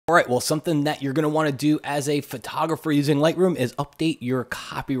All right, well, something that you're going to want to do as a photographer using Lightroom is update your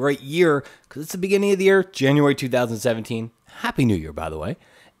copyright year, because it's the beginning of the year, January 2017. Happy New Year, by the way.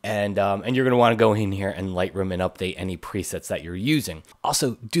 And you're going to want to go in here and Lightroom and update any presets that you're using.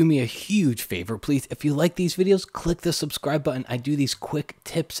 Also, do me a huge favor, please. If you like these videos, click the subscribe button. I do these quick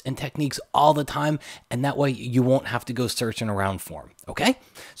tips and techniques all the time, and that way you won't have to go searching around for them, okay?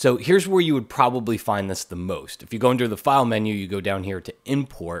 So here's where you would probably find this the most. If you go under the File menu, you go down here to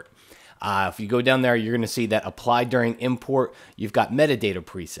Import. If you go down there, you're going to see that Apply During Import, you've got Metadata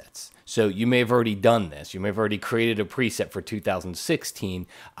Presets. So you may have already done this. You may have already created a preset for 2016.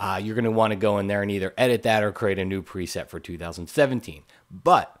 You're going to want to go in there and either edit that or create a new preset for 2017.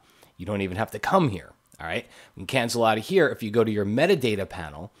 But you don't even have to come here, all right? You can cancel out of here. If you go to your Metadata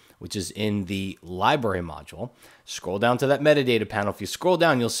Panel, which is in the Library module, scroll down to that Metadata Panel. If you scroll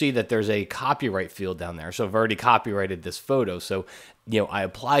down, you'll see that there's a copyright field down there. So I've already copyrighted this photo. So, I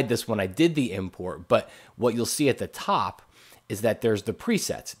applied this when I did the import, but what you'll see at the top is that there's the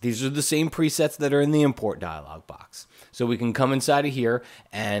presets. These are the same presets that are in the import dialog box. So we can come inside of here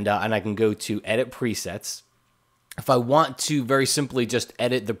and I can go to edit presets. If I want to very simply just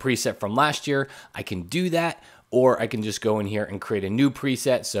edit the preset from last year, I can do that, or I can just go in here and create a new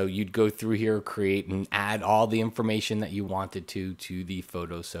preset. So you'd go through here, create and add all the information that you wanted to the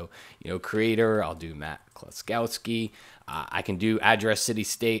photo. So, creator, I'll do Matt Kloskowski. I can do address, city,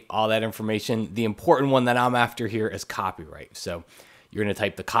 state, all that information. The important one that I'm after here is copyright. So you're going to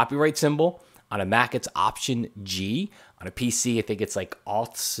type the copyright symbol. On a Mac, it's Option G. On a PC, I think it's like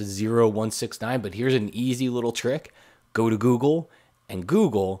Alt 0169. But here's an easy little trick. Go to Google and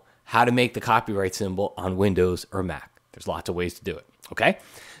Google how to make the copyright symbol on Windows or Mac. There's lots of ways to do it, okay?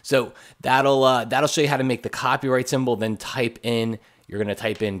 So that'll show you how to make the copyright symbol. Then you're going to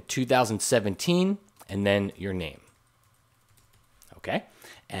type in 2017 and then your name. Okay,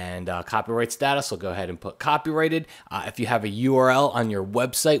 and copyright status, I'll go ahead and put copyrighted. If you have a URL on your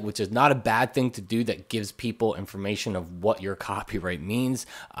website, which is not a bad thing to do, that gives people information of what your copyright means,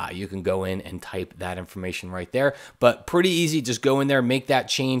 you can go in and type that information right there. But pretty easy, just go in there, make that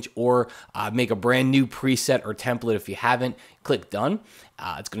change, or make a brand new preset or template if you haven't. Click done.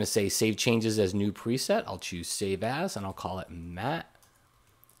 It's going to say save changes as new preset. I'll choose save as, and I'll call it Matt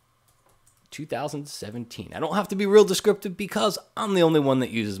 2017. I don't have to be real descriptive because I'm the only one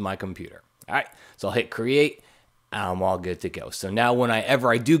that uses my computer. All right, so I'll hit create and I'm all good to go. So now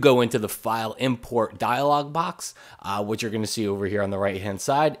whenever I do go into the file import dialog box, what you're going to see over here on the right hand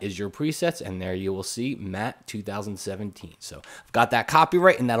side is your presets, and there you will see Matt 2017. So I've got that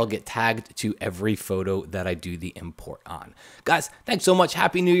copyright, and that'll get tagged to every photo that I do the import on. Guys, thanks so much.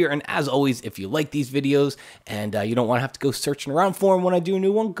 Happy New Year. And as always, if you like these videos and you don't want to have to go searching around for them when I do a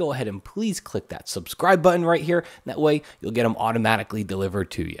new one, go ahead and please click that subscribe button right here. That way you'll get them automatically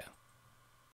delivered to you.